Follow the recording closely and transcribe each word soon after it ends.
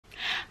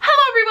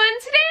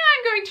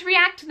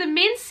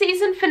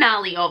season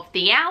finale of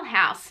The Owl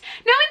House.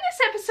 Now in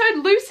this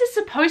episode, Luce is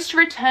supposed to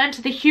return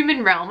to the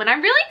human realm, and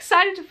I'm really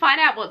excited to find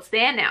out what's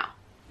there now.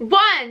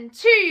 1,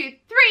 2,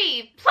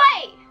 3,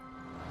 play!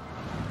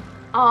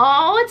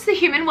 Oh, it's the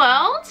human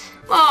world.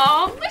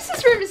 Oh,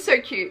 Luce's room is so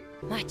cute.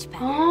 Much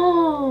better.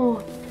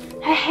 Oh,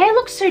 her hair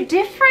looks so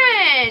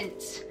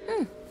different.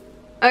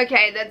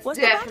 Okay, that's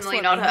definitely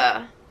not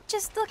her.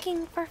 Just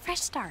looking for a fresh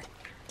start.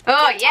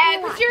 Oh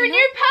yeah, because you're a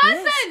new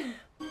person.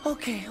 Yes.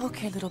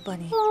 Okay, little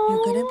bunny.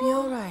 You're gonna be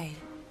alright.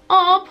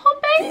 Oh, poor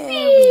There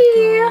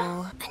baby. we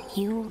go. A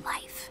new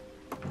life.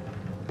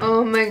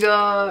 Oh my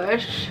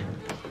gosh.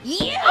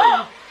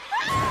 Yeah!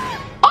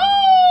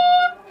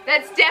 Oh,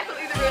 that's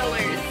definitely the real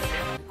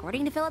Luce.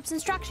 According to Philip's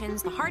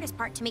instructions, the hardest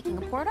part to making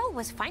a portal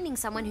was finding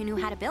someone who knew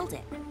how to build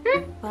it.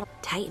 Well,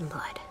 Titan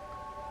blood.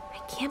 I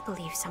can't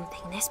believe something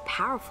this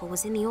powerful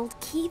was in the old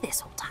key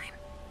this whole time.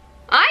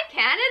 I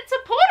can, it's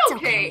a portal It's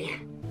okay.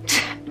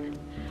 key.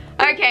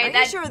 Okay, Are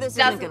that you sure this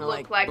doesn't isn't gonna,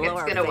 look like blow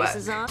it's our gonna work.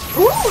 faces off?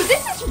 Ooh,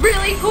 this is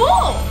really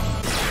cool.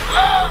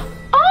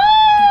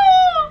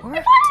 Oh,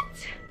 what?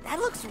 That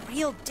looks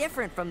real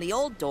different from the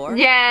old door.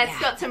 Yeah, it's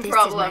got some This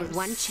problems. is my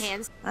one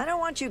chance. I don't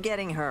want you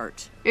getting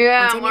hurt.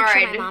 Yeah, Once I I'm make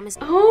sure worried. my mom is-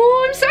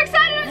 Oh, I'm so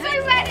excited, I'm so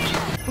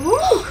excited.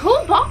 Ooh,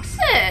 cool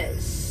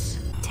boxes.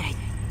 Did I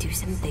do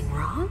something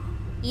wrong?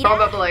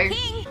 Probably.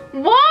 King.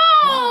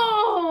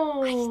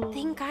 Whoa. I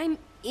think I'm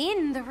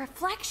in the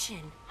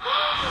reflection.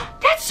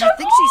 That's so You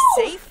think cool.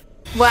 she's safe?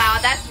 Wow,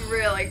 that's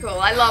really cool.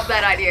 I love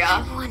that idea.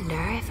 I wonder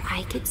if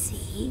I could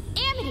see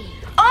Amity.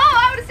 Oh,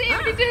 I want to see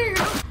what you do.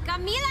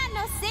 Camila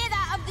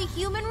Noceda of the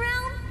human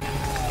realm?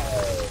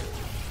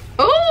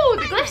 Oh,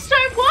 the glyphs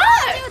don't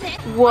work.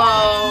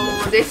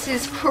 Whoa, this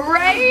is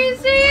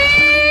crazy.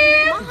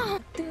 Oh,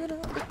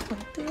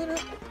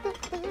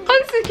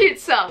 this is a cute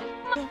song.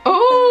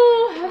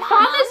 Oh, her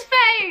father's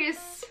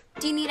face.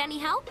 Do you need any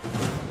help?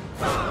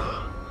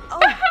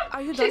 Oh,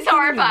 are you done She's cleaning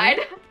horrified.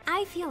 your room?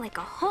 I feel like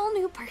a whole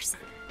new person.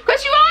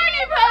 Because you are a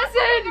new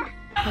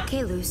person.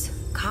 Okay, Luce,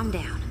 calm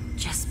down.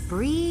 Just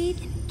breathe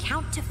and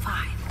count to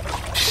 5.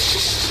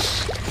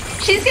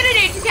 She's gonna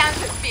need to count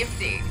to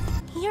 50.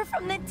 You're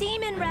from the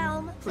demon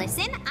realm.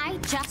 Listen, I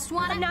just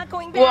wanna... I'm not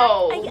going back.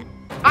 Whoa.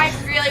 I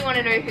really want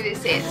to know who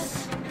this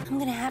is. I'm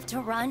gonna have to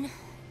run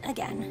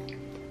again.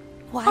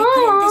 Why Aw.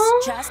 couldn't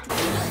this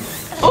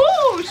just...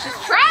 Oh,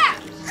 she's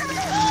trapped.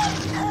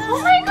 Oh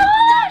my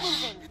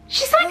gosh.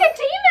 She's like a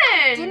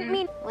demon. Didn't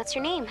mean... What's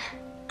your name?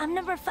 I'm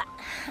number 5.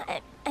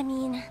 I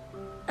mean,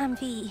 I'm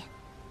V.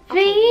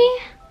 V?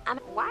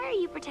 Why are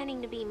you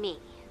pretending to be me?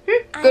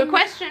 Good I'm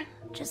question.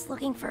 just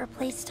looking for a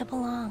place to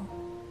belong.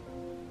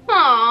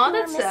 Aw, You were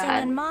that's missing,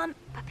 sad. and Mom...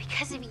 But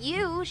because of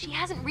you, she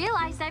hasn't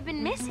realized I've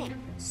been missing.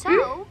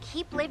 So,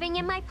 keep living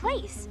in my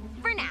place.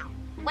 For now.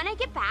 When I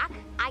get back,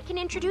 I can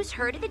introduce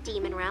her to the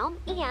demon realm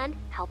and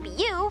help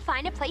you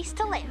find a place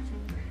to live.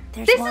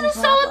 There's This one is a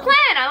solid problem.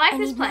 plan. I like I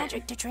this need plan.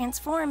 magic to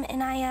transform,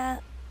 and I,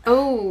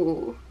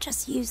 Oh.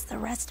 just use the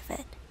rest of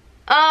it.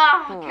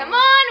 Oh, come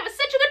on. It was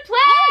such a good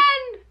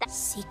plan.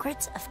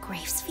 Secrets of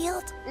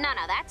Gravesfield? No,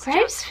 that's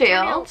just turn it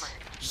Gravesfield? over.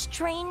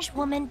 Strange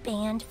woman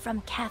band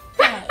from Cafe.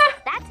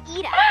 That's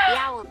Ida, the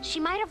owl. She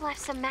might have left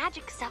some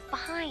magic stuff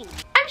behind.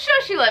 I'm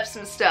sure she left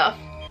some stuff.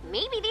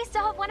 Maybe they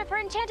still have one of her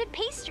enchanted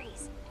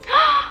pastries.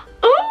 Oh,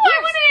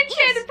 I want an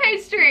enchanted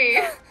pastry.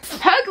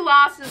 Her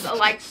glasses are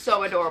like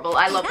so adorable.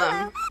 I love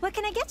them. What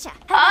can I get you?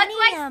 Oh, it's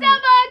like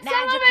Starbucks.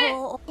 I love it.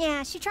 magical...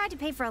 Yeah, she tried to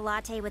pay for a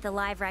latte with a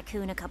live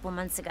raccoon a couple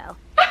months ago.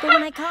 But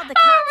when I called the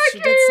Oh, cops, she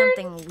did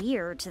raccoon. something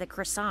weird to the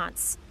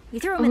croissants. We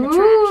threw them in the trash,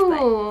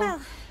 but, Ooh.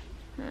 well,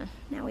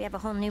 now we have a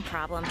whole new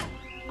problem.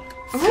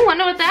 Oh, I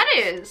wonder what that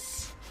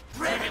is.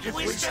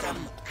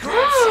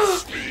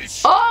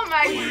 Oh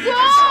my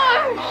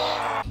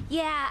gosh!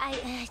 Yeah,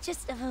 I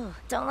just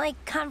don't like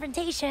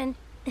confrontation.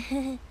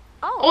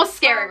 Or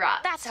scary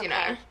rats, That's okay. you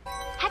know.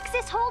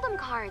 Hexus Hold'em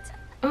cards.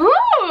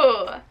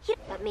 Ooh!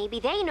 But maybe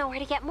they know where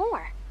to get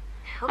more.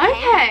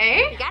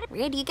 Okay. You got it.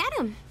 Where do you get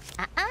them?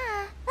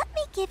 Let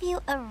me give you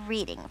a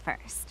reading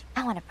first.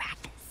 I want to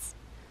practice.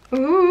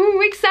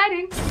 Ooh,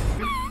 exciting.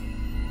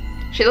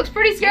 She looks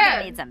pretty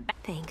scared.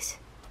 Thanks.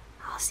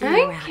 I'll see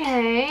you around.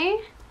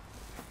 Okay.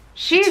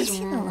 She's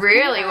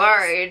really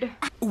worried.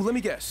 Ooh, let me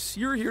guess.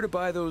 You're here to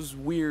buy those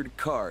weird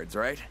cards,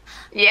 right? How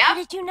Yeah.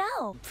 did you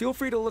know? Feel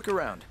free to look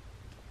around.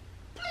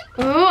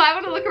 Ooh, I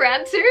want to look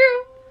around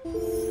too.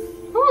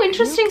 Ooh,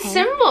 interesting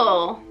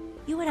symbol.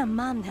 You had a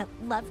mom that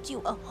loved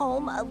you, a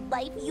home, a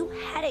life. You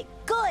had it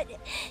good.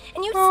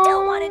 And you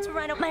still wanted to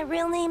run. My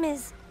real name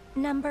is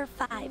Number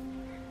 5. I'm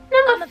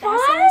Number a 5?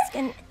 basilisk,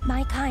 and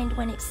my kind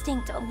went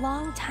extinct a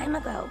long time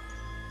ago.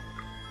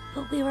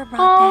 But we were brought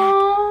back.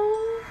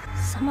 Oh.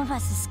 Some of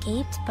us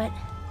escaped, but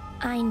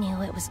I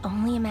knew it was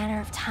only a matter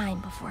of time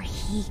before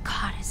he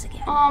caught us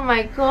again. Oh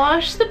my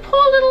gosh, the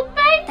poor little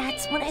baby.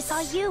 That's when I saw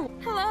you.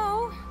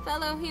 Hello,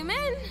 fellow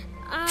human.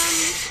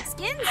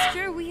 Skin's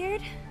sure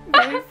weird.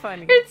 Very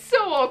funny. It's so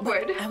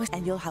awkward.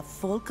 And you'll have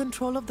full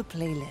control of the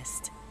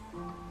playlist. I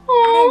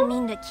Oh. didn't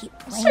mean to keep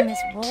playing this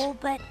role,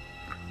 but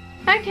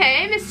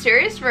Okay,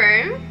 mysterious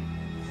room.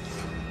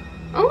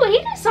 A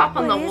leader's up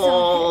on the What is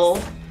all wall.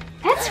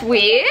 That's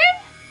weird.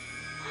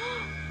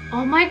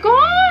 Oh my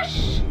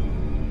gosh.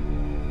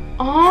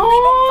 Oh.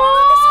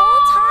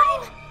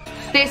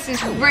 This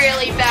is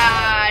really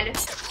bad.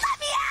 Let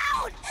me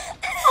out!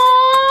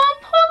 Oh,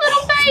 poor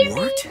little baby.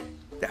 What?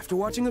 After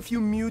watching a few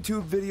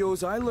Mewtwo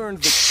videos, I learned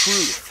the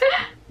truth.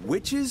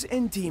 Witches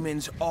and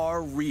demons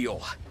are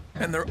real.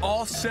 And they're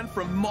all sent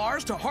from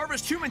Mars to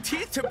harvest human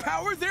teeth to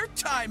power their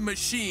time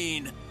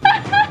machine.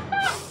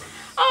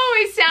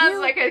 Oh, he sounds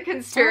like a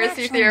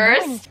conspiracy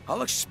theorist.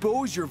 I'll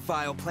expose your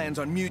vile plans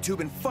on YouTube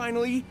and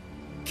finally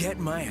get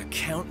my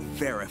account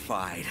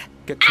verified.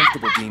 Get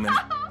comfortable, demon,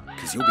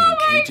 because you'll be in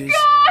cages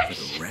for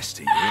the rest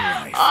of your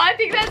life. Oh, I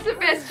think that's the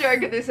best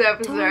joke of this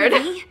episode.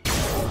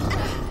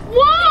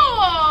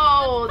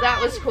 Whoa! That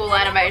was cool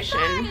animation.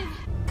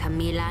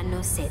 Camila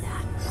Noceda.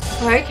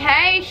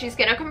 Okay, she's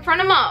gonna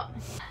confront him up.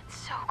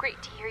 So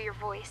great to hear your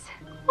voice.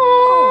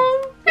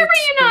 Oh, they're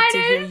It's great to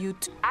hear reunited. you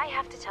I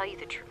have to tell you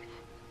the truth.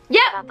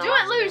 Yep, About the do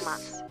last it, few Luce.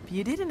 months.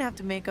 You didn't have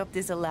to make up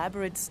this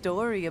elaborate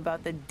story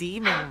about the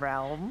demon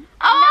realm.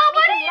 Oh,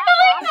 what are you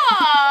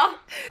doing?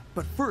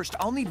 But first,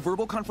 I'll need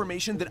verbal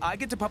confirmation that I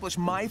get to publish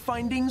my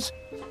findings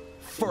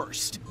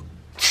first.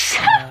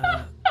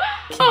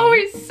 Oh,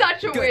 he's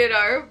such a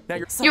weirdo. Now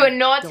you're You are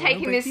not Don't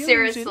taking break this the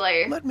illusion.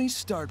 seriously. Let me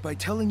start by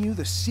telling you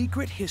the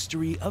secret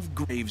history of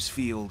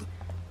Gravesfield.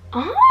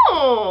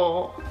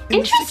 Oh, In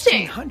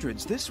interesting. the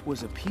 1600s, this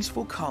was a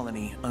peaceful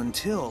colony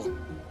until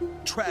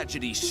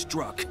tragedy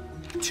struck.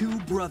 Two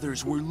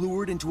brothers were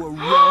lured into a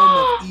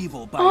realm of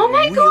evil by Oh a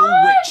my real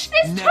gosh, witch,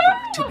 this never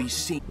too. to be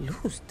seen.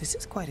 Luz, this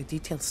is quite a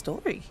detailed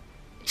story.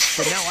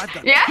 But now I've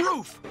got Yeah?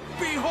 proof.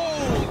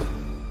 Behold!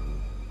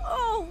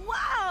 Oh,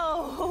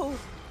 wow!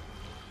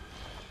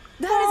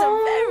 That is a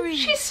very...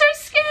 She's so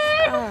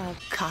scared.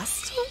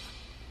 costume?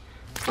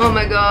 Oh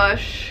my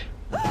gosh.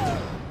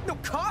 No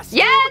cost?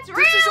 Yeah, it's This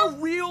is real. a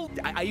real...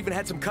 I even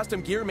had some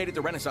custom gear made at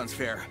the Renaissance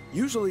Fair.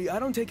 Usually, I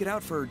don't take it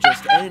out for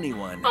just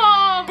anyone.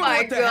 Oh But my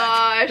what the heck?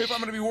 gosh. If I'm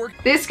gonna be working...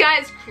 This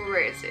guy's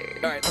crazy.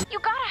 Alright, You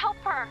gotta help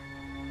her.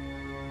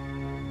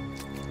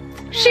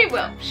 She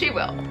will. She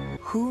will.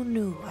 Who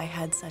knew I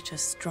had such a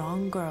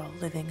strong girl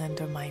living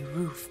under my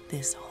roof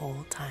this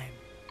whole time?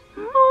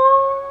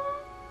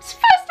 Oh, it's the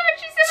first time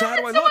she's So ever how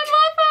do had I someone look?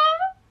 love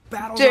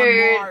battles Dude.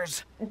 on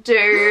Mars. her.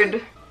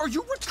 Dude. Are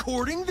you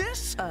recording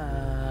this?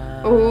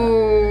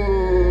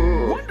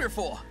 Ooh.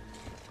 Wonderful.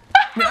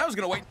 Man, I was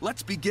gonna wait.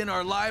 Let's begin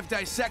our live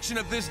dissection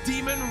of this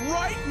demon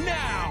right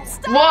now.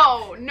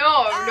 Whoa.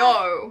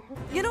 No.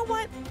 You know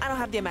what? I don't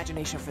have the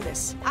imagination for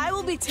this. I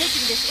will be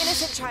taking this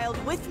innocent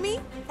child with me,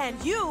 and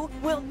you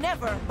will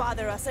never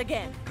bother us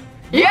again.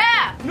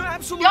 Yeah. No,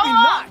 absolutely Go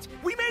on. not.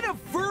 We made a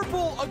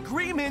verbal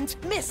agreement.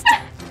 Mister,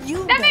 you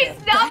That better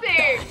means back the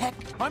nothing. heck-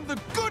 I'm the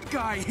good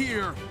guy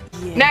here.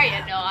 Yeah. No,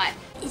 you're not.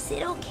 Is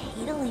it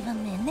okay to leave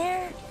him in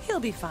there?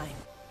 He'll be fine.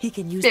 He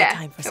can use Yeah, the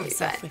time for he'll some be fine.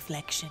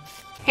 self-reflection.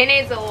 He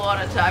needs a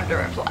lot of time to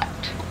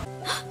reflect.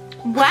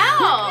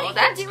 Wow,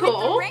 that's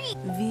cool.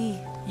 V,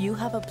 you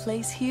have a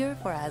place here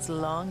for as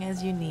long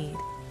as you need.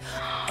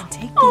 And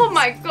take Oh these.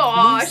 my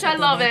gosh, Lisa I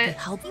love Bonet it. will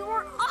help- You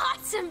were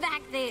awesome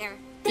back there.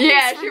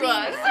 Yeah, she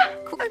was.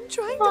 I'm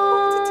trying to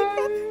hold it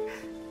together.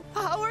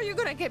 How are you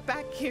gonna get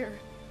back here?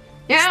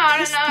 Yeah, I Is don't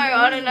this know. the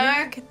I only don't way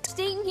know. I can-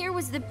 Staying here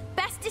was the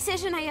best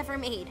decision I ever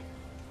made.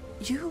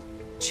 You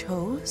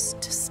chose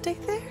to stay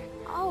there?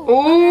 Oh.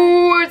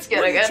 Ooh, it's Were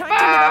gonna you get trying to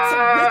live out some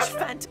bad. rich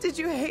fantasy? Did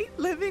you hate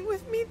living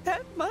with me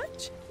that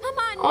much? Come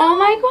on. Oh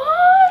my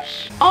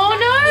gosh. Oh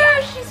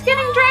no, she's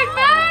getting dragged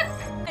back.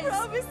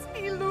 Promise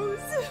me, Luz.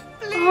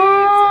 Please.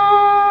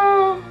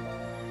 Oh.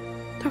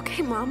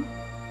 Okay, Mom.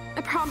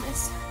 I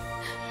promise.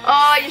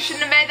 Oh, you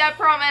shouldn't have made that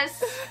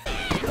promise.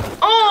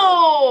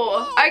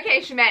 Oh.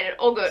 Okay, she made it.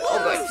 All good. All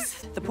good.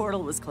 The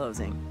portal was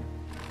closing.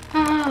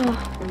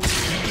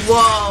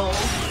 Whoa.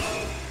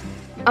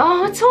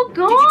 Oh, it's all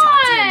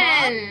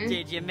gone.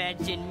 Did you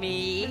mention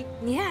me?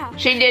 Yeah.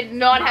 She did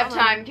not have Mom.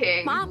 time,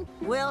 King. Mom.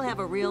 We'll have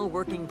a real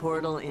working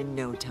portal in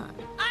no time.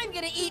 I'm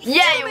gonna eat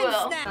Yeah, you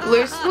will.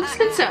 Luce looks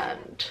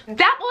concerned.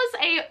 That was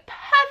a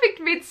perfect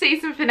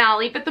mid-season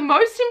finale, but the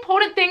most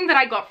important thing that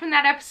I got from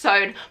that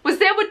episode was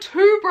there were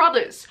two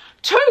brothers.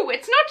 Two!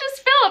 It's not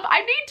just Philip. I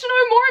need to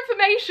know more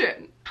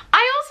information.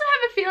 I also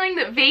have a feeling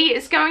that V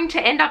is going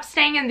to end up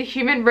staying in the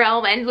human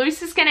realm and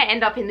Luce is going to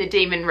end up in the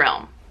demon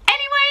realm.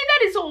 Anyway,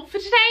 that is all for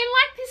today.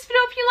 Like this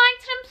video if you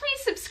liked it and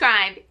please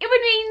subscribe. It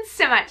would mean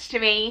so much to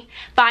me.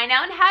 Bye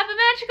now and have a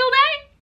magical day.